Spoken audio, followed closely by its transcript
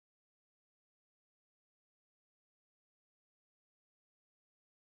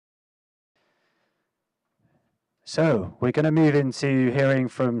So we're going to move into hearing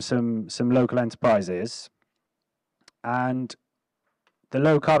from some local enterprises, and the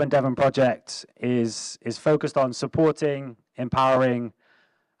Low Carbon Devon project is focused on supporting, empowering,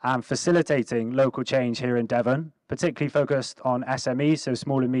 and facilitating local change here in Devon, particularly focused on SMEs, so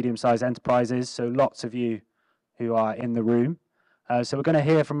small and medium-sized enterprises. So lots of you who are in the room. So we're going to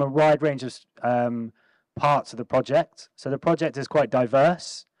hear from a wide range of parts of the project. So the project is quite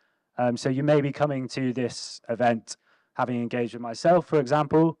diverse. So you may be coming to this event having engaged with myself, for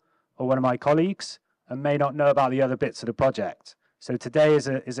example, or one of my colleagues, and may not know about the other bits of the project. So today is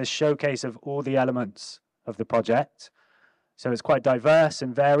a showcase of all the elements of the project. So it's quite diverse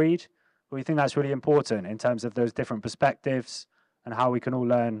and varied. We think that's really important in terms of those different perspectives and how we can all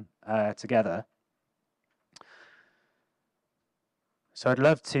learn together. So I'd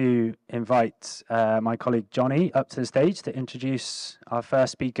love to invite my colleague Johnny up to the stage to introduce our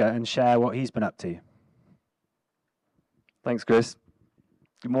first speaker and share what he's been up to. Thanks, Chris.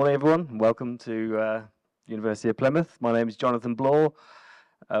 Good morning, everyone. Welcome to University of Plymouth. My name is Jonathan Blaw,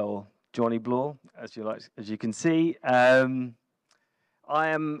 or Johnny Blaw, as you can see. I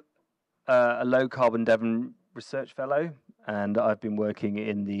am a low carbon Devon research fellow, and I've been working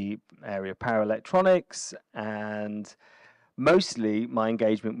in the area of power electronics, and mostly my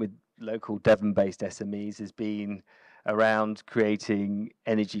engagement with local Devon-based SMEs has been around creating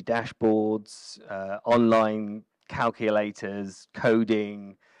energy dashboards, online calculators,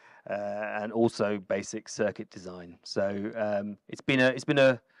 coding, and also basic circuit design. So it's been an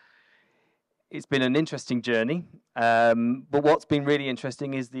interesting journey. But what's been really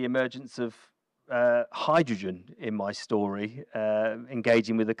interesting is the emergence of hydrogen in my story,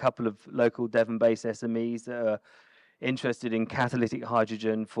 engaging with a couple of local Devon-based SMEs that are interested in catalytic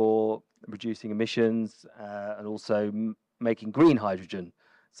hydrogen for reducing emissions and also making green hydrogen.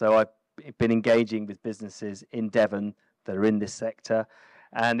 So I've been engaging with businesses in Devon that are in this sector,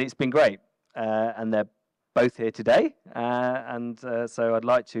 and it's been great. And they're both here today. So I'd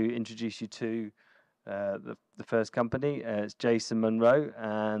like to introduce you to the first company. It's Jason Munro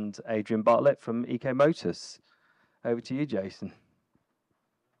and Adrian Bartlett from Ecomotus. Over to you, Jason.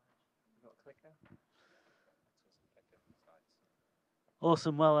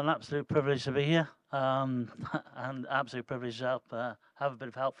 Awesome. Well, an absolute privilege to be here, and absolute privilege to have a bit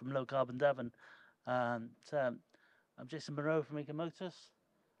of help from Low Carbon Devon. I'm Jason Munro from Ecomotus,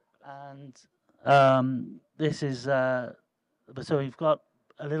 and this is so we've got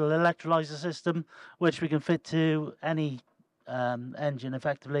a little electrolyzer system which we can fit to any engine,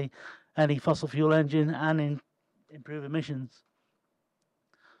 effectively any fossil fuel engine, and improve emissions.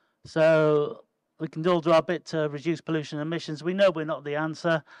 So we can all do our bit to reduce pollution and emissions. We know we're not the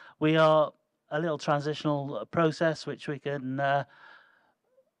answer. We are a little transitional process which we can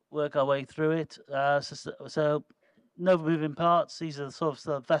work our way through it. So no moving parts. These are the sorts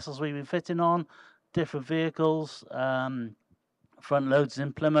of vessels we've been fitting on, different vehicles, front loads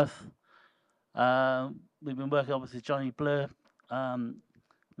in Plymouth. We've been working obviously with Johnny Blair,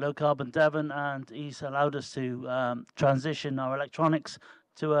 Low Carbon Devon, and he's allowed us to transition our electronics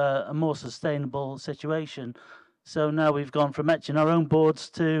to a more sustainable situation. So now we've gone from etching our own boards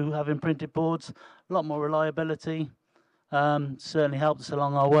to having printed boards, a lot more reliability, certainly helped us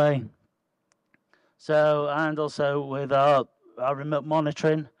along our way. So, and also with our remote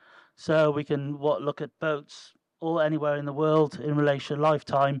monitoring, so we can look at boats or anywhere in the world in relation to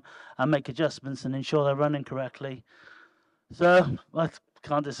lifetime and make adjustments and ensure they're running correctly. So I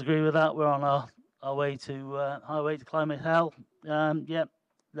can't disagree with that. We're on our way to climate hell. Yeah.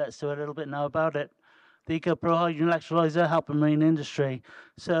 Let's do a little bit now about it. The EcoPro hydrogen electrolyzer helping marine industry.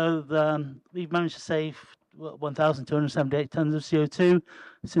 So we've managed to save 1,278 tons of CO2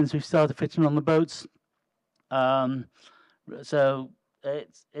 since we've started fitting on the boats. So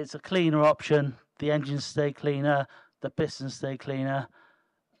it's a cleaner option. The engines stay cleaner, the pistons stay cleaner.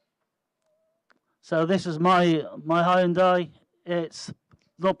 So this is my Hyundai. It's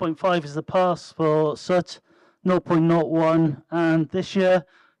 0.5 is the pass for soot, 0.01, and this year,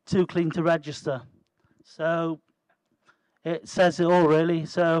 too clean to register. So it says it all, really.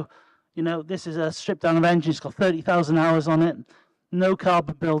 So, you know, this is a strip down of engine. It's got 30,000 hours on it, no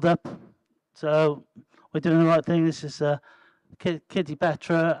carbon buildup. So we're doing the right thing. This is Kitty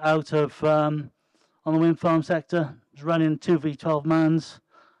Petra out of on the wind farm sector. It's running 2 V12 mans.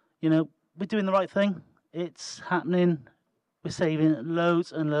 You know, we're doing the right thing. It's happening. We're saving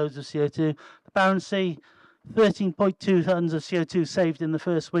loads and loads of CO2. The Barron Sea, 13.2 tons of CO2 saved in the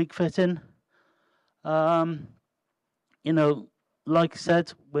first week fitting. You know, like I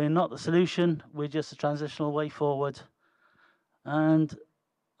said, we're not the solution. We're just a transitional way forward. And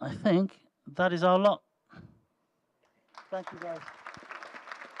I think that is our lot. Thank you, guys.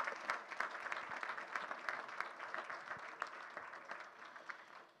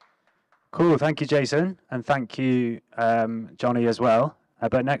 Cool, thank you, Jason, and thank you, Johnny, as well.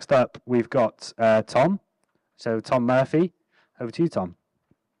 But next up, we've got Tom. So Tom Murphy, over to you, Tom.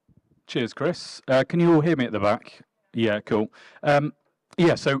 Cheers, Chris. Can you all hear me at the back? Yeah, cool.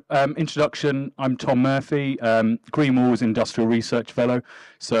 Introduction, I'm Tom Murphy, Green Walls Industrial Research Fellow.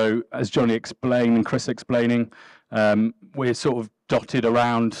 So as Johnny explained and Chris explaining, we're sort of dotted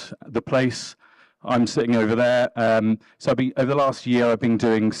around the place. I'm sitting over there. Over the last year, I've been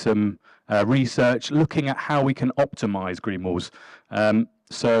doing some research looking at how we can optimize green walls. And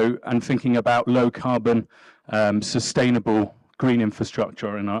thinking about low carbon, sustainable green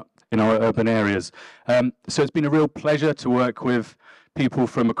infrastructure in our urban areas. So it's been a real pleasure to work with people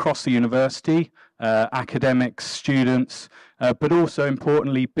from across the university, academics, students, but also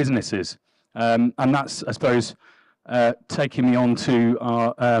importantly businesses. And that's, I suppose, taking me on to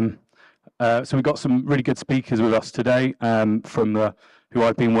our. So we've got some really good speakers with us today from who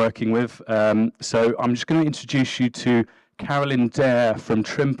I've been working with. So I'm just going to introduce you to Carolyn Dare from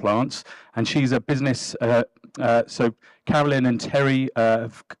Trim Plants, and she's a business. So Carolyn and Terry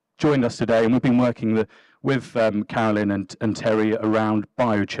have joined us today, and we've been working with Carolyn and Terry around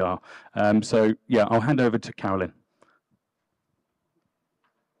biochar. I'll hand over to Carolyn.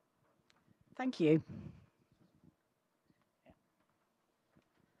 Thank you.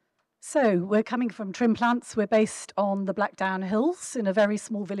 So we're coming from Trim Plants. We're based on the Blackdown Hills in a very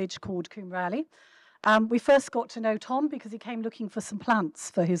small village called Coombe. We first got to know Tom because he came looking for some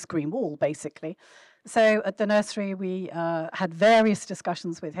plants for his green wall, basically. So at the nursery, we had various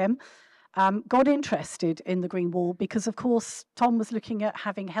discussions with him, got interested in the green wall because, of course, Tom was looking at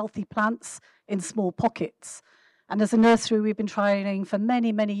having healthy plants in small pockets. And as a nursery, we've been trying for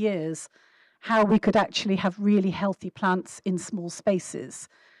many, many years how we could actually have really healthy plants in small spaces.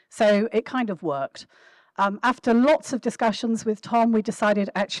 So it kind of worked. After lots of discussions with Tom, we decided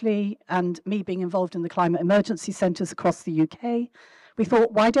actually, and me being involved in the climate emergency centres across the UK, we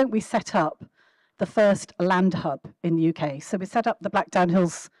thought, why don't we set up the first land hub in the UK? So we set up the Blackdown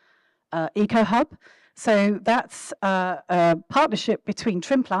Hills Eco Hub. So that's a partnership between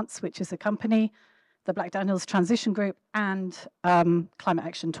Trim Plants, which is a company, the Blackdown Hills Transition Group, and Climate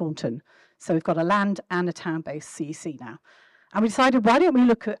Action Taunton. So we've got a land and a town-based CEC now. And we decided, why don't we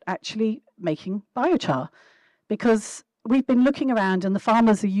look at actually making biochar? Because we've been looking around and the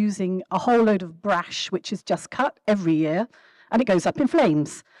farmers are using a whole load of brash, which is just cut every year, and it goes up in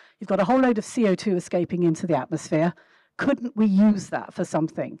flames. You've got a whole load of CO2 escaping into the atmosphere. Couldn't we use that for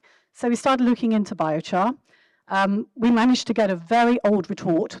something? So we started looking into biochar. We managed to get a very old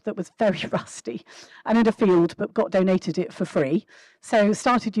retort that was very rusty and in a field, but got donated it for free. So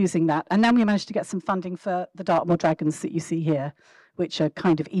started using that. And then we managed to get some funding for the Dartmoor Dragons that you see here, which are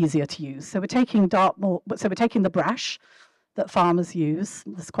kind of easier to use. So we're taking the brash that farmers use.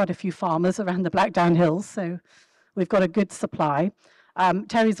 There's quite a few farmers around the Blackdown Hills, so we've got a good supply.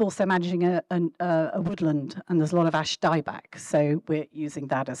 Terry's also managing a woodland, and there's a lot of ash dieback, so we're using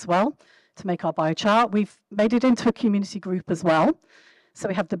that as well to make our biochar. We've made it into a community group as well. So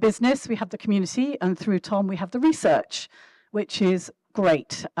we have the business, we have the community, and through Tom, we have the research, which is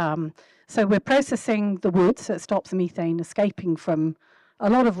great. So we're processing the wood, so it stops methane escaping from a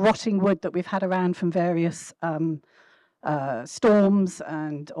lot of rotting wood that we've had around from various storms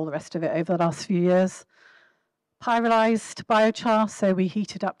and all the rest of it over the last few years. Pyrolyzed biochar, so we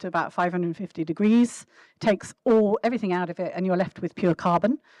heat it up to about 550 degrees, takes everything out of it, and you're left with pure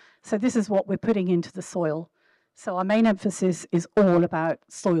carbon. So this is what we're putting into the soil. So our main emphasis is all about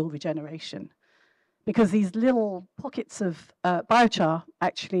soil regeneration, because these little pockets of biochar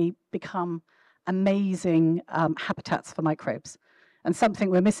actually become amazing habitats for microbes. And something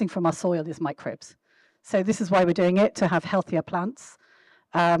we're missing from our soil is microbes. So this is why we're doing it, to have healthier plants.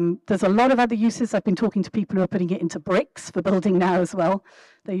 There's a lot of other uses. I've been talking to people who are putting it into bricks for building now as well.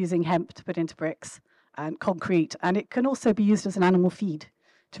 They're using hemp to put into bricks and concrete. And it can also be used as an animal feed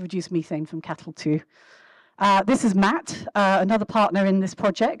to reduce methane from cattle too. This is Matt, another partner in this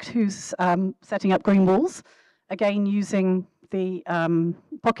project, who's setting up green walls, again using the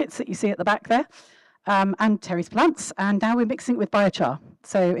pockets that you see at the back there, and Terry's plants. And now we're mixing it with biochar.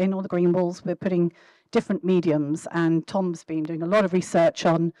 So in all the green walls, we're putting different mediums, and Tom's been doing a lot of research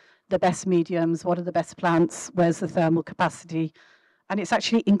on the best mediums, what are the best plants, where's the thermal capacity, and it's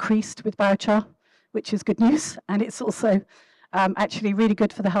actually increased with biochar, which is good news, and it's also actually really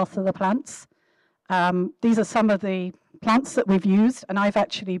good for the health of the plants. These are some of the plants that we've used, and I've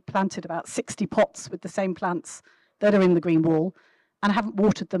actually planted about 60 pots with the same plants that are in the green wall, and I haven't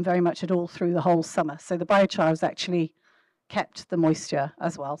watered them very much at all through the whole summer. So the biochar is actually kept the moisture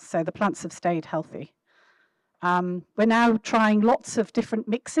as well. So the plants have stayed healthy. We're now trying lots of different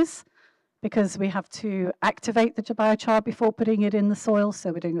mixes because we have to activate the biochar before putting it in the soil.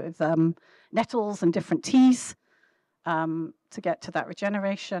 So we're doing it with nettles and different teas to get to that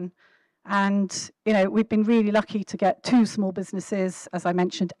regeneration. And, you know, we've been really lucky to get 2 small businesses, as I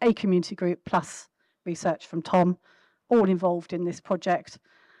mentioned, a community group plus research from Tom, all involved in this project.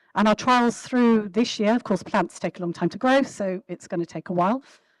 And our trials through this year, of course, plants take a long time to grow, so it's going to take a while.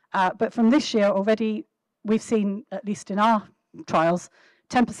 But from this year already, we've seen, at least in our trials,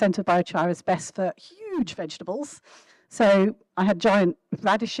 10% of biochar is best for huge vegetables. So I had giant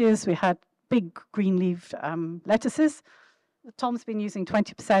radishes, we had big green-leaved lettuces. Tom's been using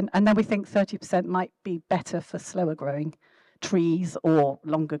 20%, and then we think 30% might be better for slower-growing trees or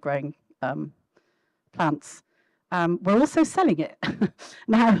longer-growing plants. We're also selling it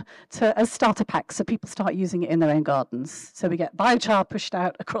now as starter packs, so people start using it in their own gardens. So we get biochar pushed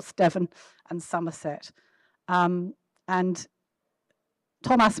out across Devon and Somerset. And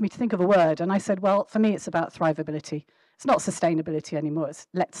Tom asked me to think of a word, and I said, well, for me, it's about thrivability. It's not sustainability anymore. It's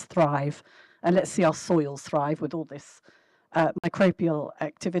let's thrive, and let's see our soils thrive with all this microbial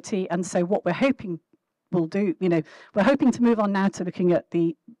activity. And so what we're hoping we'll do, you know, we're hoping to move on now to looking at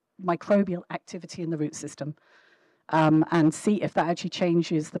the microbial activity in the root system and see if that actually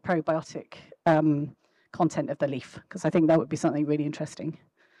changes the probiotic content of the leaf, because I think that would be something really interesting.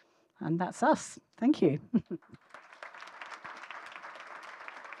 And that's us. Thank you.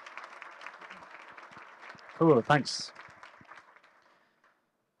 Cool, thanks.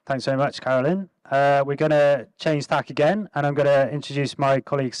 Thanks very much, Carolyn. We're going to change tack again, and I'm going to introduce my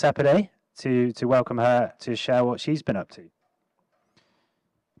colleague Sepide to welcome her to share what she's been up to.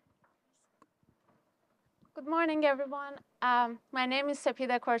 Good morning, everyone. My name is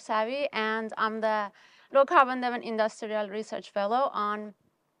Sepide Korsavi, and I'm the Low Carbon Devon Industrial Research Fellow on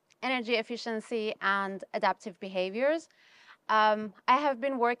Energy Efficiency and Adaptive Behaviors. I have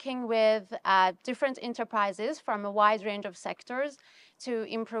been working with different enterprises from a wide range of sectors to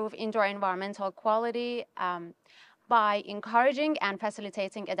improve indoor environmental quality by encouraging and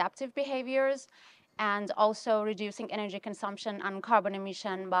facilitating adaptive behaviors, and also reducing energy consumption and carbon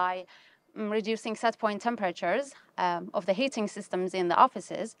emission by reducing set point temperatures of the heating systems in the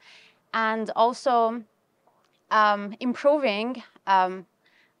offices, and also improving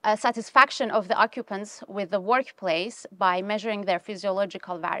satisfaction of the occupants with the workplace by measuring their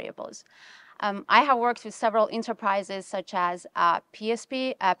physiological variables. I have worked with several enterprises such as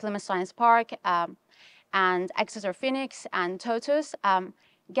PSP, Plymouth Science Park, and Exeter Phoenix and Totus.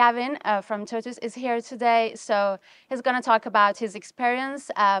 Gavin from Totus is here today, so he's going to talk about his experience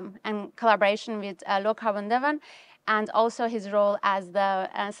and collaboration with Low Carbon Devon, and also his role as the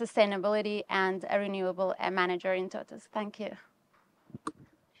sustainability and renewable manager in Totus. Thank you.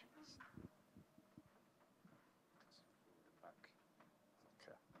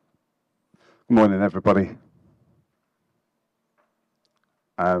 Good morning, everybody.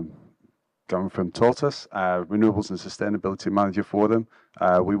 Gavin from Totus, Renewables and Sustainability Manager for them.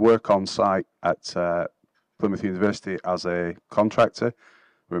 We work on site at Plymouth University as a contractor.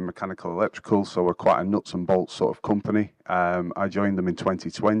 We're mechanical electrical, so we're quite a nuts and bolts sort of company. I joined them in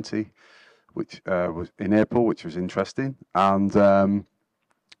 2020, which was in April, which was interesting. And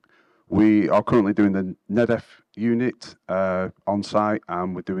we are currently doing the NEDF unit on site,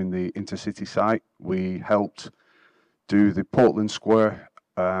 and we're doing the intercity site. We helped do the Portland Square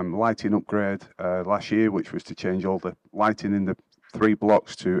lighting upgrade last year, which was to change all the lighting in the 3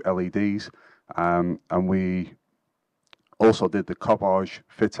 blocks to LEDs. And we also did the Cobage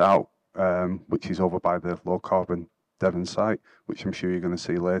fit out, which is over by the Low Carbon Devon site, which I'm sure you're going to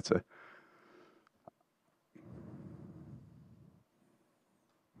see later.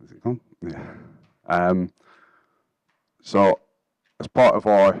 Is it gone? Yeah. So as part of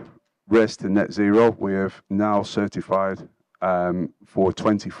our race to net zero, we have now certified for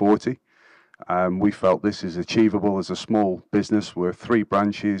 2040. We felt this is achievable as a small business. We're 3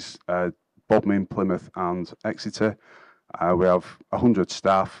 branches, Bodmin, Plymouth and Exeter. We have 100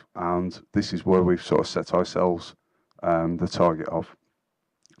 staff, and this is where we've sort of set ourselves the target of.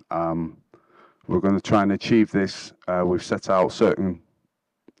 We're going to try and achieve this. We've set out certain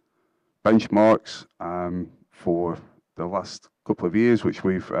benchmarks for the last couple of years, which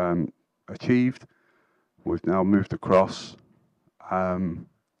we've achieved. We've now moved across to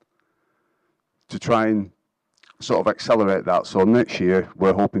try and sort of accelerate that. So next year,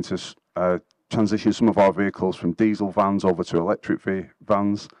 we're hoping to transition some of our vehicles from diesel vans over to electric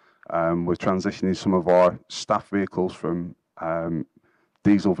vans. We're transitioning some of our staff vehicles from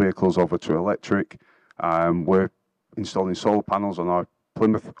diesel vehicles over to electric. We're installing solar panels on our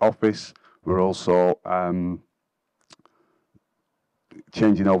Plymouth office. We're also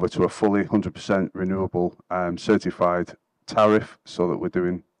changing over to a fully 100% renewable certified tariff, so that we're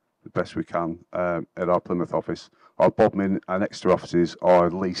doing the best we can at our Plymouth office. Our Bodmin and Exeter offices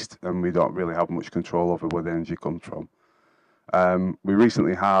are leased, and we don't really have much control over where the energy comes from. We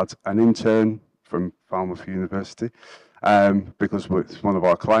recently had an intern from Falmouth University, because it's one of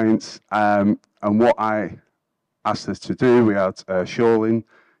our clients, and what I asked her to do, we had Carolyn,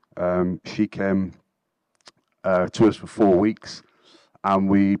 she came to us for 4 weeks,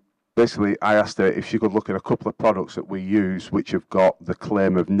 and I asked her if she could look at a couple of products that we use which have got the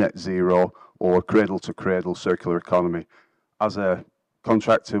claim of net zero or cradle to cradle circular economy. As a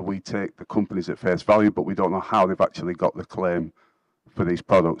contractor, we take the companies at face value, but we don't know how they've actually got the claim for these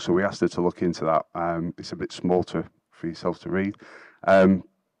products. So we asked her to look into that. It's a bit small for yourself to read.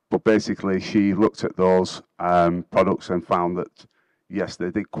 But basically, she looked at those products and found that, yes,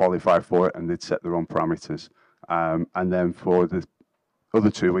 they did qualify for it and they'd set their own parameters. And then for the other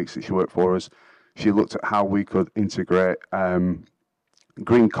 2 weeks that she worked for us, she looked at how we could integrate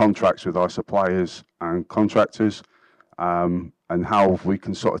green contracts with our suppliers and contractors, and how we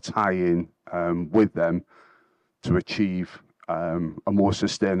can sort of tie in with them to achieve a more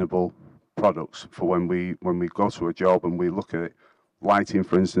sustainable products for when we go to a job and we look at it, lighting,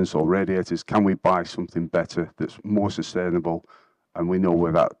 for instance, or radiators. Can we buy something better that's more sustainable, and we know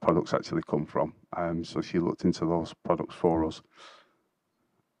where that product's actually come from? So she looked into those products for us,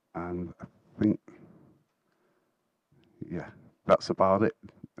 and I think, yeah, that's about it.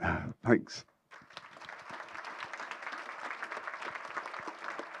 Thanks.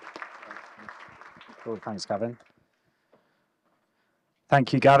 Cool, thanks, Gavin.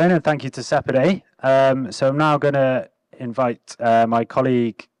 Thank you, Gavin, and thank you to Sepide. So I'm now going to invite my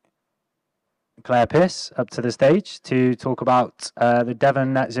colleague Claire Pearce up to the stage to talk about the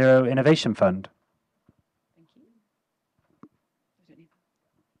Devon Net Zero Innovation Fund. Thank you.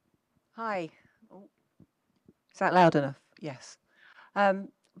 Hi. Oh. Is that loud enough? Yes.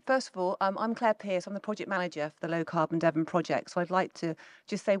 First of all, I'm Claire Pearce. I'm the project manager for the Low Carbon Devon project. So I'd like to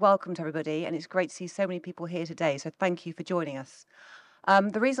just say welcome to everybody, and it's great to see so many people here today. So thank you for joining us.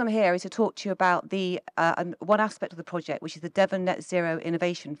 The reason I'm here is to talk to you about the one aspect of the project, which is the Devon Net Zero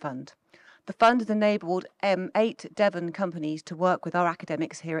Innovation Fund. The fund has enabled 8 Devon companies to work with our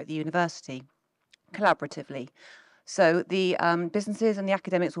academics here at the university collaboratively. So the businesses and the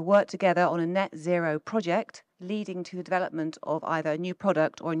academics will work together on a net zero project, leading to the development of either a new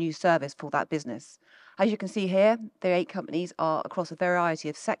product or a new service for that business. As you can see here, the 8 companies are across a variety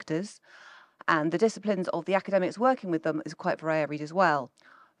of sectors, and the disciplines of the academics working with them is quite varied as well.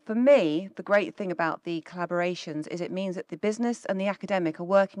 For me, the great thing about the collaborations is it means that the business and the academic are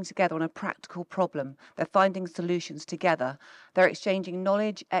working together on a practical problem. They're finding solutions together. They're exchanging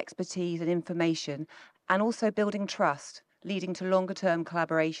knowledge, expertise and information, and also building trust, leading to longer term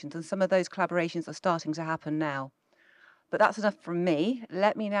collaborations. And some of those collaborations are starting to happen now. But that's enough from me.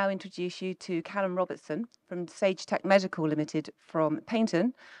 Let me now introduce you to Callum Robertson from SageTech Medical Limited from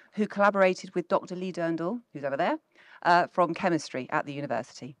Paignton, who collaborated with Dr. Lee Dirndl, who's over there, from chemistry at the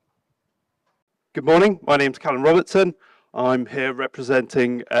university. Good morning, my name's Callum Robertson. I'm here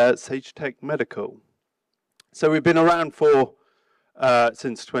representing SageTech Medical. So we've been around for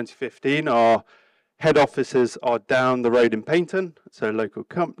since 2015. Our head offices are down the road in Paignton, so a local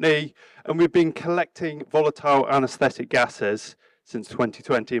company, and we've been collecting volatile anaesthetic gases since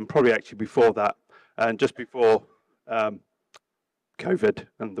 2020, and probably actually before that, and just before COVID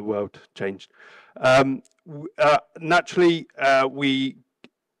and the world changed. Naturally, we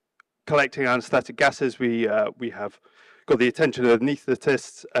collecting anaesthetic gases, we have got the attention of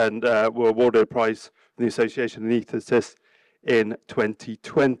anaesthetists and were awarded a prize from the Association of Anaesthetists in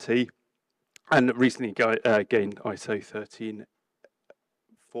 2020. And recently gained ISO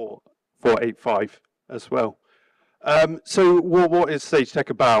 13485 as well. So what is SageTech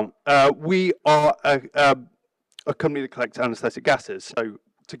about? We are a company that collects anaesthetic gases. So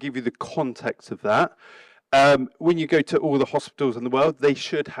to give you the context of that, when you go to all the hospitals in the world, they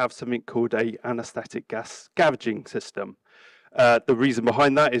should have something called a anaesthetic gas scavenging system. The reason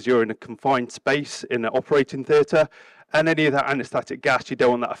behind that is you're in a confined space in an operating theatre, and any of that anaesthetic gas, you don't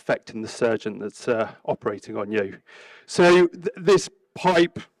want that affecting the surgeon that's operating on you. So this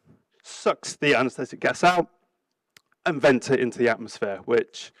pipe sucks the anaesthetic gas out and vents it into the atmosphere,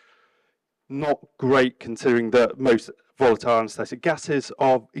 which not great considering that most volatile anaesthetic gases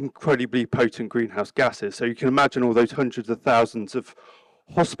are incredibly potent greenhouse gases. So you can imagine all those hundreds of thousands of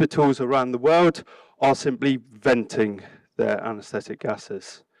hospitals around the world are simply venting their anaesthetic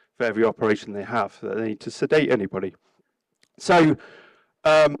gases for every operation they have, that they need to sedate anybody. So,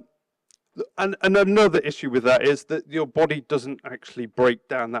 and another issue with that is that your body doesn't actually break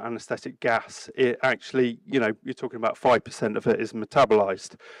down that anaesthetic gas. It actually, you know, you're talking about 5% of it is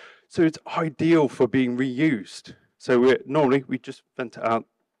metabolized. So it's ideal for being reused. So normally we just vent it out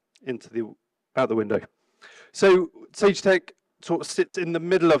into out the window. So SageTech sort of sits in the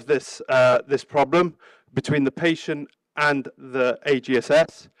middle of this this problem between the patient and the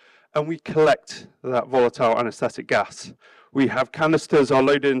AGSS, and we collect that volatile anaesthetic gas. We have canisters are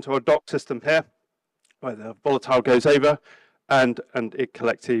loaded into our dock system here, where the volatile goes over, and it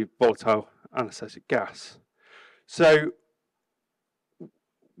collects the volatile anaesthetic gas. So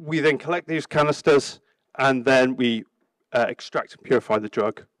we then collect these canisters, and then we extract and purify the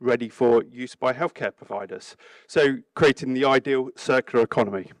drug, ready for use by healthcare providers. So creating the ideal circular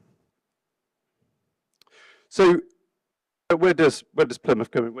economy. So where does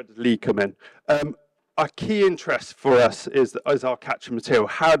Plymouth come in? Where does Lee come in? Our key interest for us is our catching material.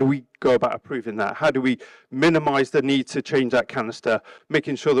 How do we go about approving that? How do we minimise the need to change that canister,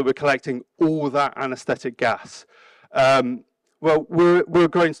 making sure that we're collecting all that anaesthetic gas? Well, we're a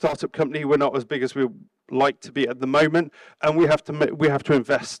growing startup company. We're not as big as we like to be at the moment, and we have to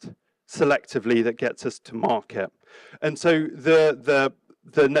invest selectively that gets us to market. And so the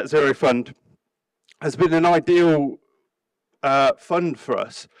Net Zero Fund has been an ideal fund for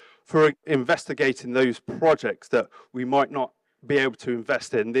us for investigating those projects that we might not be able to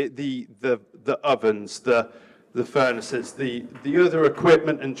invest in, the ovens, the furnaces, the other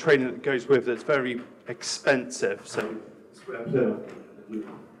equipment and training that goes with it. It's very expensive. So I'd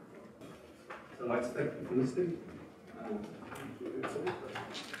like to thank you for listening.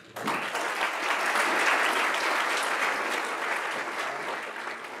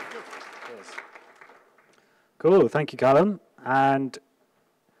 Cool, thank you, Callum. And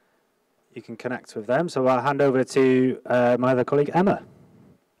you can connect with them. So I'll hand over to my other colleague, Emma.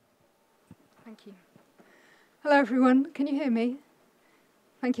 Thank you. Hello, everyone. Can you hear me?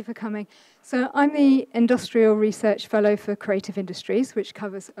 Thank you for coming. So I'm the Industrial Research Fellow for Creative Industries, which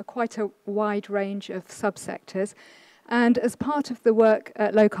covers quite a wide range of subsectors. And as part of the work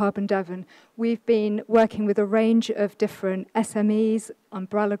at Low Carbon Devon, we've been working with a range of different SMEs,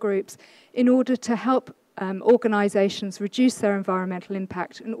 umbrella groups, in order to help organisations reduce their environmental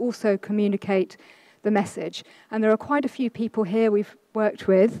impact and also communicate the message. And there are quite a few people here we've worked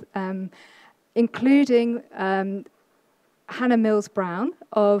with, including Hannah Mills-Brown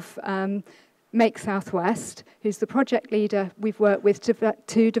of Make Southwest, who's the project leader we've worked with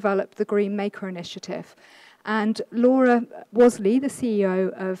to develop the Green Maker Initiative. And Laura Wasley, the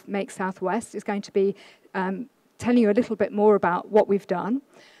CEO of Make Southwest, is going to be telling you a little bit more about what we've done.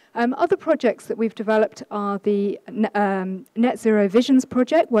 Other projects that we've developed are the Net Zero Visions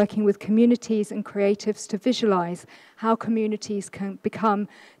project, working with communities and creatives to visualise how communities can become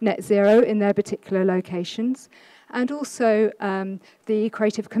net zero in their particular locations. And also the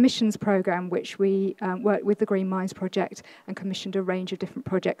Creative Commissions programme, which we worked with the Green Minds project and commissioned a range of different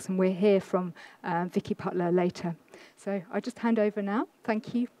projects. And we'll hear from Vicky Putler later. So I'll just hand over now.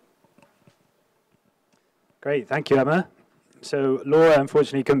 Thank you. Great, thank you, Emma. So Laura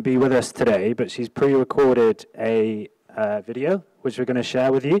unfortunately couldn't be with us today, but she's pre-recorded a video, which we're going to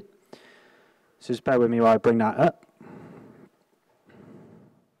share with you. So just bear with me while I bring that up.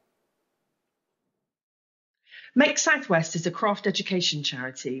 Make Southwest is a craft education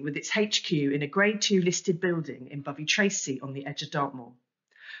charity with its HQ in a Grade 2 listed building in Bovey Tracy on the edge of Dartmoor.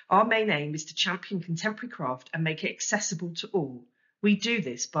 Our main aim is to champion contemporary craft and make it accessible to all. We do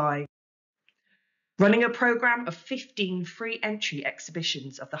this by running a programme of 15 free entry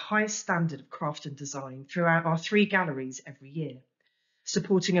exhibitions of the highest standard of craft and design throughout our 3 galleries every year,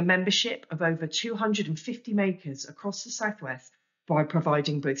 supporting a membership of over 250 makers across the Southwest by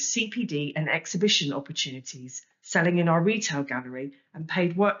providing both CPD and exhibition opportunities, selling in our retail gallery and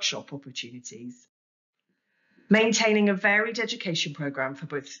paid workshop opportunities. Maintaining a varied education programme for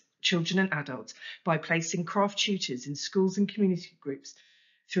both children and adults by placing craft tutors in schools and community groups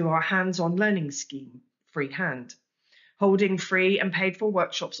through our hands-on learning scheme, Freehand, holding free and paid-for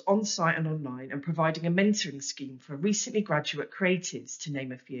workshops on-site and online, and providing a mentoring scheme for recently graduate creatives, to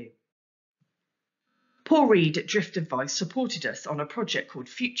name a few. Paul Reed at Drift Advice supported us on a project called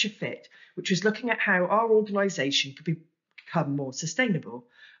Future Fit, which was looking at how our organisation could become more sustainable,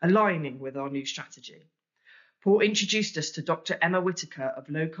 aligning with our new strategy. Paul introduced us to Dr. Emma Whitaker of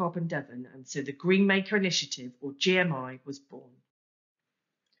Low Carbon Devon, and so the Green Maker Initiative, or GMI, was born.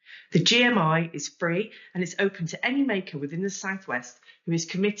 The GMI is free and is open to any maker within the Southwest who is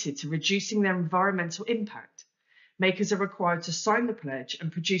committed to reducing their environmental impact. Makers are required to sign the pledge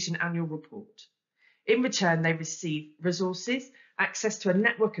and produce an annual report. In return, they receive resources, access to a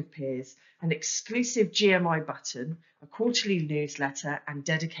network of peers, an exclusive GMI button, a quarterly newsletter, and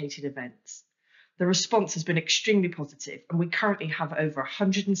dedicated events. The response has been extremely positive, and we currently have over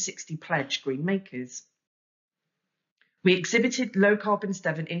 160 pledged green makers. We exhibited Low Carbon's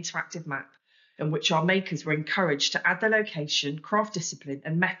Devon interactive map, in which our makers were encouraged to add their location, craft discipline,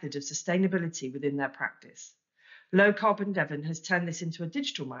 and method of sustainability within their practice. Low Carbon Devon has turned this into a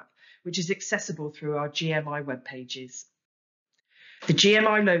digital map, which is accessible through our GMI web pages. The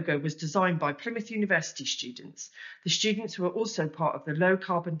GMI logo was designed by Plymouth University students. The students were also part of the Low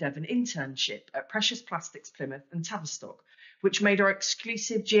Carbon Devon internship at Precious Plastics Plymouth and Tavistock, which made our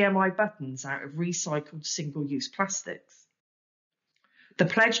exclusive GMI buttons out of recycled single-use plastics. The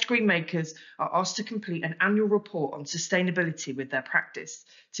pledged green makers are asked to complete an annual report on sustainability with their practice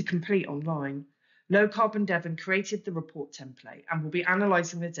to complete online. Low Carbon Devon created the report template and will be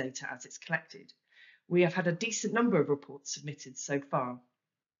analysing the data as it's collected. We have had a decent number of reports submitted so far.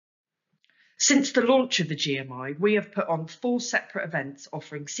 Since the launch of the GMI, we have put on 4 separate events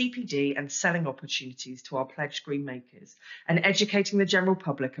offering CPD and selling opportunities to our pledged green makers and educating the general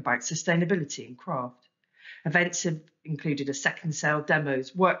public about sustainability and craft. Events have included a second sale,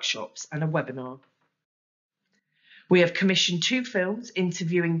 demos, workshops, and a webinar. We have commissioned 2 films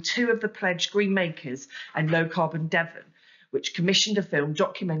interviewing 2 of the pledged green makers and Low Carbon Devon, which commissioned a film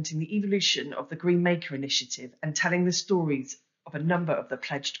documenting the evolution of the Green Maker Initiative and telling the stories of a number of the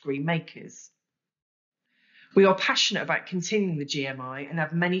pledged green makers. We are passionate about continuing the GMI and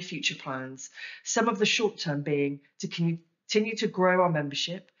have many future plans, some of the short term being to continue to grow our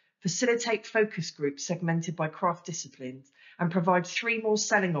membership, facilitate focus groups segmented by craft disciplines, and provide 3 more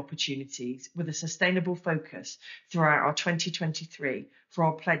selling opportunities with a sustainable focus throughout our 2023 for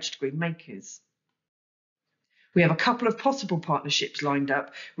our pledged green makers. We have a couple of possible partnerships lined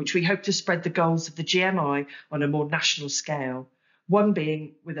up, which we hope to spread the goals of the GMI on a more national scale. One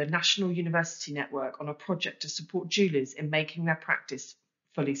being with a national university network on a project to support jewellers in making their practice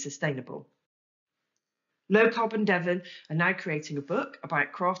fully sustainable. Low Carbon Devon are now creating a book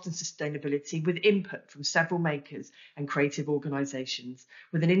about craft and sustainability with input from several makers and creative organisations,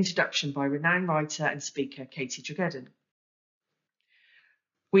 with an introduction by renowned writer and speaker Katie Tregeddon.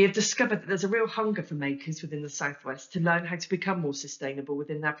 We have discovered that there's a real hunger for makers within the South West to learn how to become more sustainable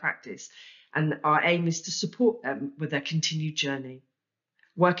within their practice, and our aim is to support them with their continued journey.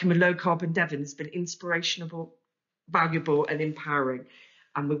 Working with Low Carbon Devon has been inspirational, valuable and empowering,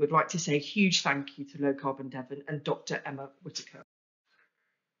 and we would like to say a huge thank you to Low Carbon Devon and Dr. Emma Whitaker.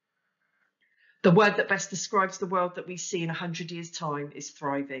 The word that best describes the world that we see in 100 years' time is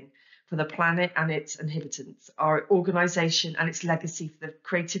thriving. For the planet and its inhabitants, our organisation and its legacy for the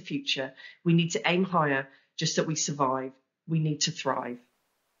creative future, we need to aim higher just that we survive. We need to thrive.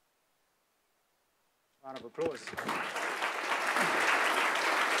 Round of applause.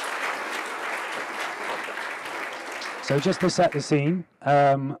 So just to set the scene,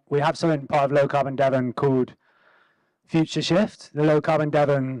 we have something part of Low Carbon Devon called Future Shift, the Low Carbon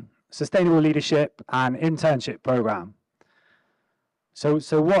Devon Sustainable Leadership and Internship Programme.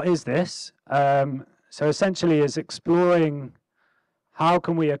 So what is this? So essentially is exploring how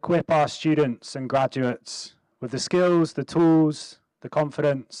can we equip our students and graduates with the skills, the tools, the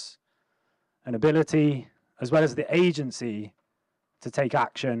confidence and ability, as well as the agency to take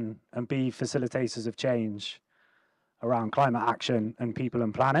action and be facilitators of change around climate action and people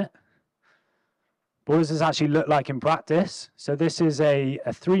and planet. What does this actually look like in practice? So this is a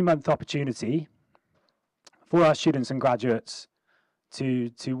 3-month opportunity for our students and graduates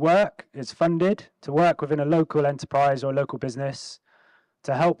to work, it's funded, to work within a local enterprise or local business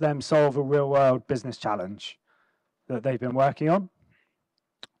to help them solve a real-world business challenge that they've been working on.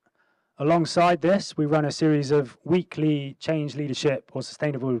 Alongside this, we run a series of weekly change leadership or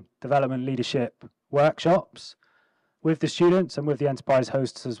sustainable development leadership workshops with the students and with the enterprise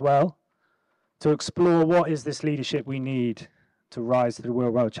hosts as well, to explore what is this leadership we need to rise to the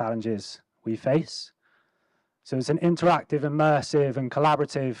real-world challenges we face. So it's an interactive, immersive and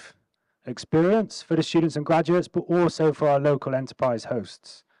collaborative experience for the students and graduates, but also for our local enterprise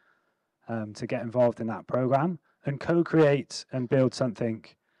hosts to get involved in that program and co-create and build something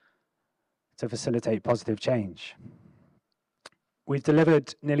to facilitate positive change. We've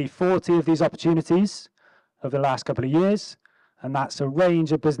delivered nearly 40 of these opportunities over the last couple of years, and that's a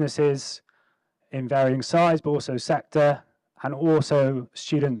range of businesses in varying size, but also sector, and also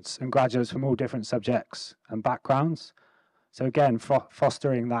students and graduates from all different subjects and backgrounds. So again,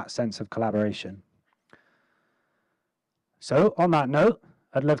 fostering that sense of collaboration. So on that note,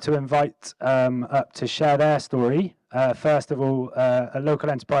 I'd love to invite up to share their story. First of all, a local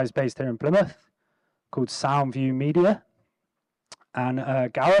enterprise based here in Plymouth called Soundview Media. And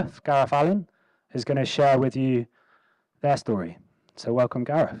Gareth Allen, is going to share with you their story. So welcome,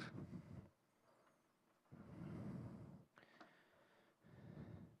 Gareth.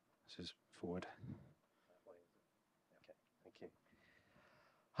 This is forward. Okay, thank you.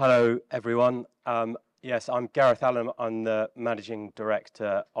 Hello, everyone. Yes, I'm Gareth Allen. I'm the Managing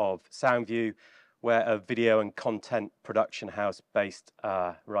Director of Soundview. We're a video and content production house based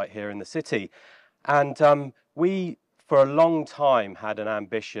right here in the city. And we, for a long time, had an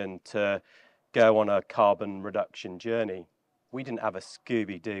ambition to go on a carbon reduction journey. We didn't have a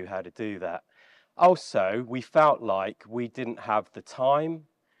Scooby-Doo how to do that. Also, we felt like we didn't have the time,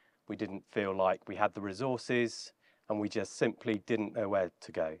 we didn't feel like we had the resources, and we just simply didn't know where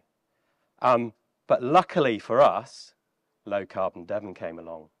to go. But luckily for us, Low Carbon Devon came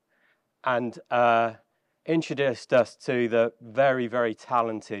along and introduced us to the very, very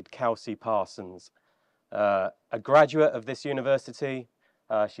talented Kelsey Parsons, a graduate of this university.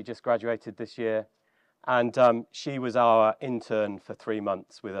 She just graduated this year, and she was our intern for 3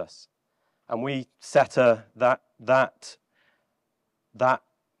 months with us. And we set her that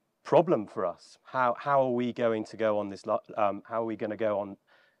problem for us. How are we going to go on this? How are we going to go on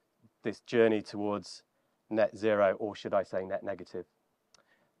this journey towards net zero, or should I say net negative?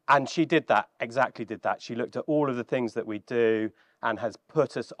 And she did that, exactly did that. She looked at all of the things that we do and has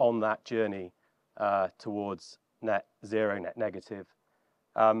put us on that journey towards net zero, net negative.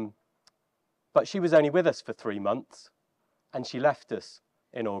 But she was only with us for 3 months, and she left us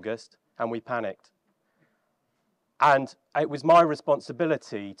in August, and we panicked. And it was my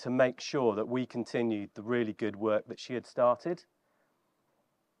responsibility to make sure that we continued the really good work that she had started.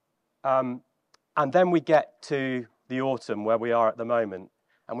 And then we get to the autumn where we are at the moment,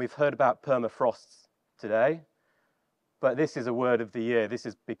 and we've heard about permafrosts today, but this is a word of the year. This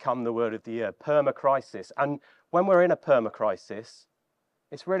has become the word of the year, permacrisis. And when we're in a permacrisis,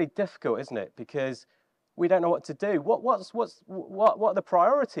 it's really difficult, isn't it? Because we don't know what to do. What are the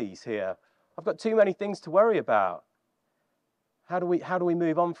priorities here? I've got too many things to worry about. How do we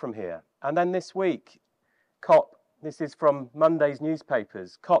move on from here? And then this week, COP. This is from Monday's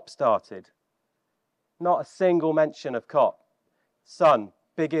newspapers. COP started. Not a single mention of COP. Sun,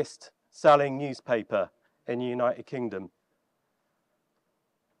 biggest selling newspaper in the United Kingdom.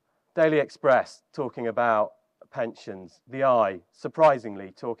 Daily Express talking about pensions. The Eye,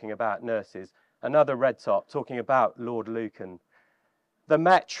 surprisingly, talking about nurses. Another red top talking about Lord Lucan. The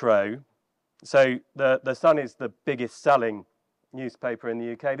Metro, so the Sun is the biggest selling newspaper in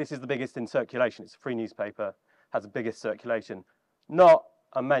the UK. This is the biggest in circulation. It's a free newspaper, has the biggest circulation. Not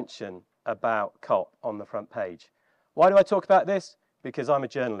a mention about COP on the front page. Why do I talk about this? Because I'm a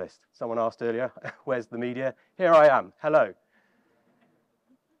journalist. Someone asked earlier, where's the media? Here I am. Hello.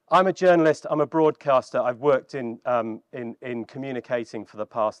 I'm a journalist. I'm a broadcaster. I've worked in communicating for the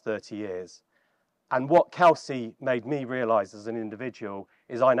past 30 years. And what Kelsey made me realise as an individual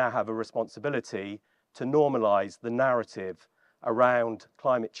is I now have a responsibility to normalise the narrative around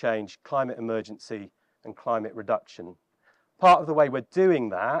climate change, climate emergency, and climate reduction. Part of the way we're doing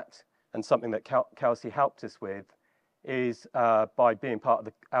that, and something that Kelsey helped us with, is by being part of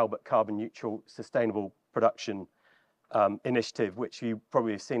the Albert Carbon Neutral Sustainable Production Initiative, which you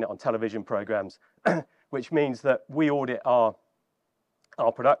probably have seen it on television programmes, which means that we audit our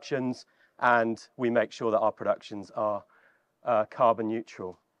productions and we make sure that our productions are carbon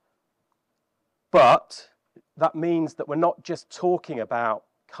neutral. But that means that we're not just talking about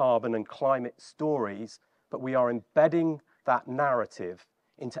carbon and climate stories, but we are embedding that narrative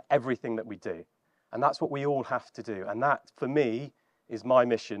into everything that we do. And that's what we all have to do. And that, for me, is my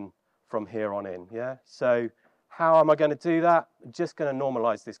mission from here on in. Yeah. So how am I going to do that? I'm just going to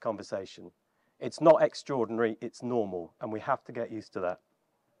normalize this conversation. It's not extraordinary, it's normal, and we have to get used to that.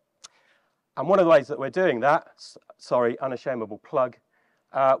 And one of the ways that we're doing that, sorry, unashamable plug,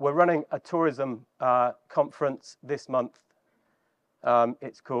 we're running a tourism conference this month.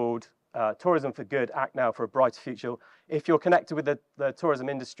 It's called Tourism for Good, Act Now for a Brighter Future. If you're connected with the tourism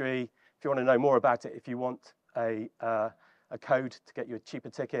industry, if you want to know more about it, if you want a code to get you a cheaper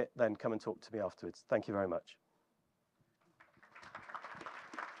ticket, then come and talk to me afterwards. Thank you very much.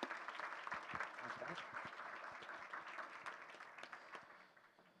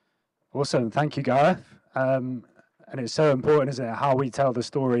 Awesome, thank you, Gareth. And it's so important, isn't it, how we tell the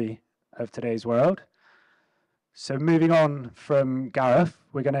story of today's world. So moving on from Gareth,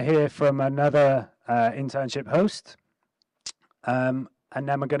 we're going to hear from another internship host. And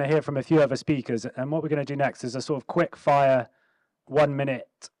then we're going to hear from a few other speakers. And what we're going to do next is a sort of quick fire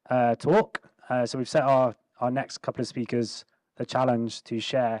 1-minute talk. So we've set our next couple of speakers the challenge to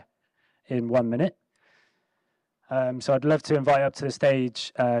share in 1 minute. So I'd love to invite up to the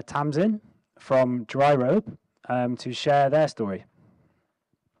stage Tamsin from Dryrobe to share their story.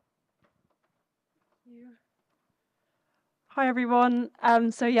 Hi everyone.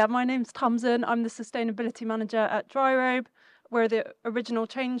 So yeah, my name's Tamsin. I'm the sustainability manager at Dryrobe. We're the original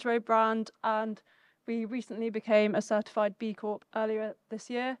Changerobe brand, and we recently became a certified B Corp earlier this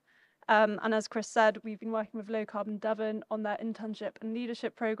year. And as Chris said, we've been working with Low Carbon Devon on their internship and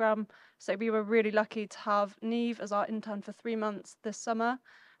leadership program. So we were really lucky to have Neve as our intern for 3 months this summer.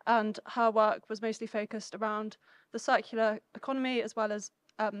 And her work was mostly focused around the circular economy as well as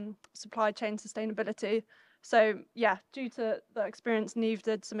supply chain sustainability. So yeah, due to the experience, Neve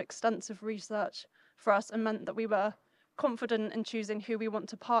did some extensive research for us and meant that we were confident in choosing who we want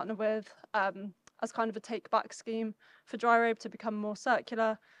to partner with as kind of a take-back scheme for Dryrobe to become more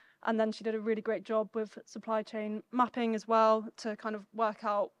circular. And then she did a really great job with supply chain mapping as well to kind of work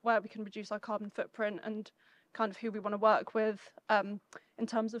out where we can reduce our carbon footprint and kind of who we want to work with in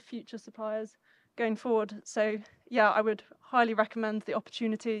terms of future suppliers going forward. So yeah, I would highly recommend the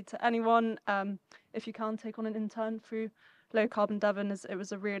opportunity to anyone if you can take on an intern through Low Carbon Devon, as it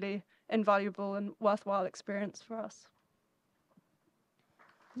was a really invaluable and worthwhile experience for us.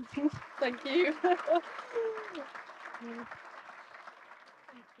 Thank you.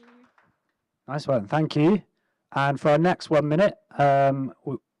 Nice one, thank you. And for our next 1 minute,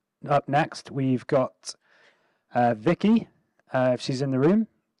 up next we've got Vicky, if she's in the room.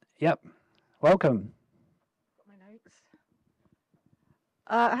 Yep, welcome.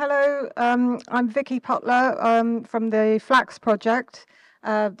 Hello, I'm Vicky Putler from the Flax project.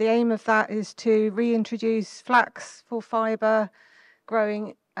 The aim of that is to reintroduce flax for fibre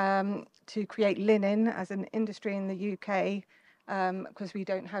growing to create linen as an industry in the UK, because we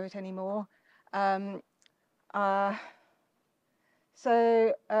don't have it anymore.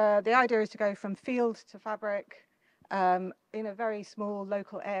 So the idea is to go from field to fabric in a very small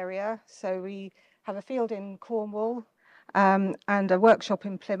local area. So we have a field in Cornwall and a workshop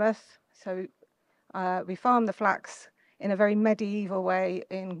in Plymouth. So we farm the flax in a very medieval way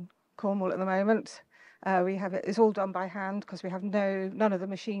in Cornwall at the moment. It's all done by hand because we have none of the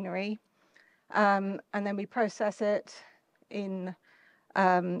machinery. And then we process it in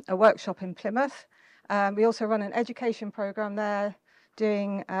a workshop in Plymouth. We also run an education program there,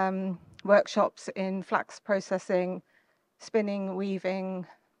 doing workshops in flax processing, spinning, weaving,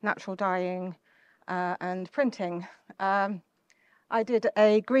 natural dyeing, and printing. I did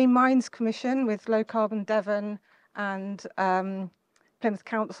a Green Mines Commission with Low Carbon Devon and Plymouth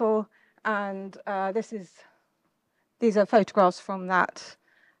Council, and these are photographs from that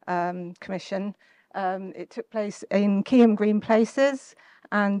commission. It took place in Keyham Green Places,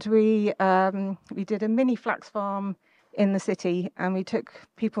 and we did a mini flax farm in the city, and we took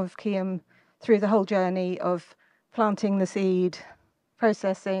people of Keyham through the whole journey of planting the seed,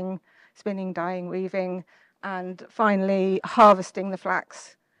 processing, spinning, dyeing, weaving, and finally harvesting the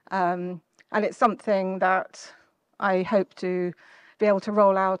flax. And it's something that I hope to be able to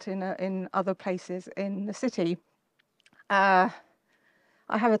roll out in other places in the city. I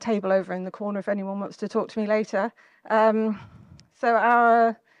have a table over in the corner if anyone wants to talk to me later. So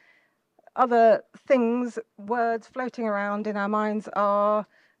our other things, words floating around in our minds are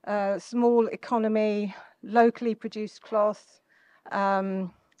small economy, locally produced cloth,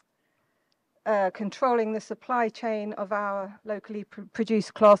 controlling the supply chain of our locally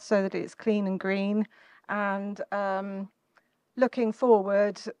produced cloth so that it's clean and green. And looking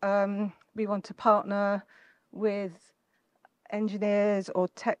forward, we want to partner with engineers or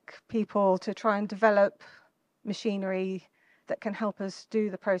tech people to try and develop machinery that can help us do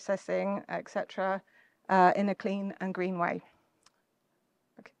the processing, etc., in a clean and green way.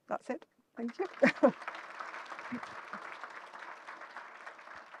 Okay, that's it. Thank you.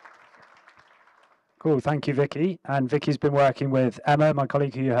 Cool, thank you, Vicky. And Vicky's been working with Emma, my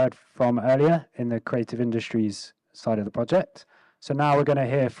colleague who you heard from earlier, in the creative industries side of the project. So now we're going to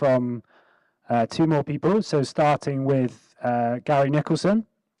hear from two more people. So starting with Gary Nicholson,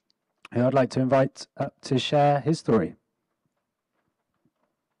 who I'd like to invite up to share his story.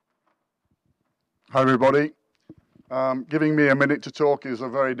 Hi, everybody. Giving me a minute to talk is a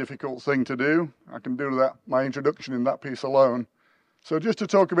very difficult thing to do. I can do that, my introduction in that piece alone. So just to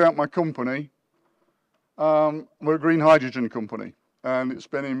talk about my company, we're a green hydrogen company, and it's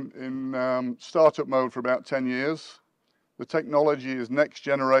been in startup mode for about 10 years. The technology is next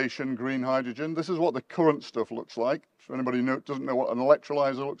generation green hydrogen. This is what the current stuff looks like. For anybody who doesn't know what an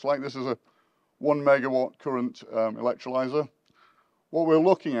electrolyzer looks like, this is a 1 megawatt current electrolyzer. What we're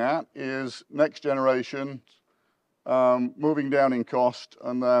looking at is next generation, moving down in cost,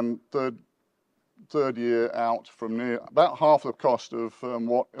 and then third year out from about half the cost of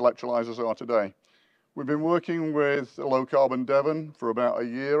what electrolyzers are today. We've been working with Low Carbon Devon for about a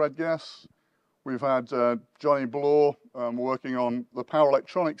year, I'd guess. We've had Johnny Bloor working on the power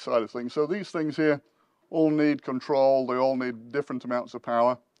electronics side of things. So these things here all need control. They all need different amounts of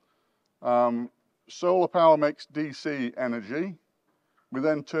power. Solar power makes DC energy. We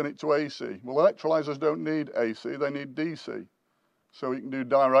then turn it to AC. Well, electrolyzers don't need AC, they need DC. So you can do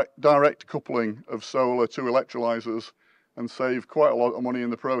direct coupling of solar to electrolyzers and save quite a lot of money in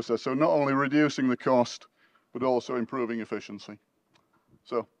the process. So not only reducing the cost, but also improving efficiency.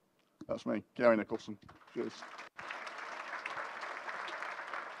 So that's me, Gary Nicholson. Cheers.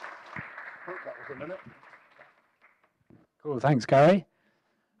 That was a minute. Cool, thanks, Gary.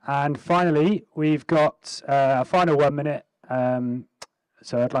 And finally, we've got a final 1 minute.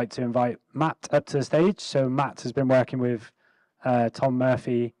 So I'd like to invite Matt up to the stage. So Matt has been working with Tom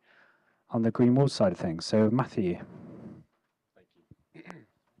Murphy on the green wall side of things. So Matthew.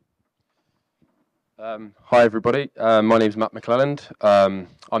 Hi everybody, my name is Matt McClelland.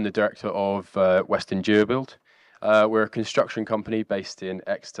 I'm the director of Western Geobuild. We're a construction company based in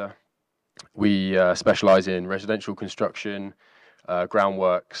Exeter. We specialise in residential construction,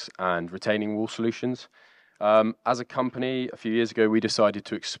 groundworks and retaining wall solutions. As a company, a few years ago, we decided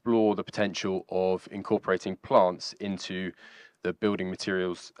to explore the potential of incorporating plants into the building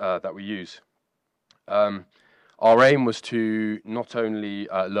materials that we use. Our aim was to not only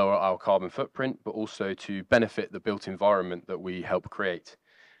lower our carbon footprint, but also to benefit the built environment that we help create.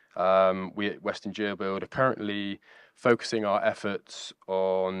 We at Western Geobuild are currently focusing our efforts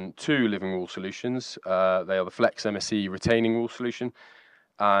on 2 living wall solutions. They are the Flex MSE retaining wall solution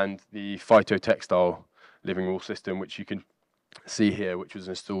and the phytotextile living wall system, which you can see here, which was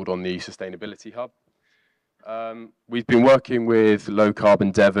installed on the Sustainability Hub. We've been working with Low Carbon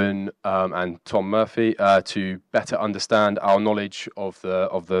Devon and Tom Murphy to better understand our knowledge of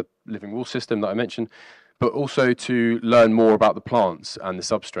the living wall system that I mentioned, but also to learn more about the plants and the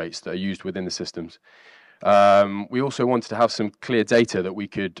substrates that are used within the systems. We also wanted to have some clear data that we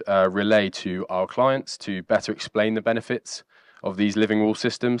could relay to our clients to better explain the benefits of these living wall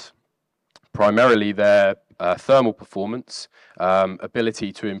systems, primarily their thermal performance,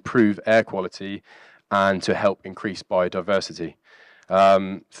 ability to improve air quality, and to help increase biodiversity.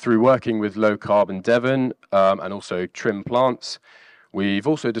 Through working with Low Carbon Devon and also trim plants, we've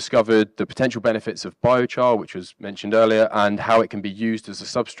also discovered the potential benefits of biochar, which was mentioned earlier, and how it can be used as a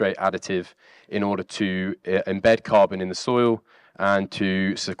substrate additive in order to embed carbon in the soil and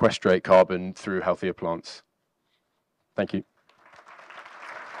to sequestrate carbon through healthier plants. Thank you.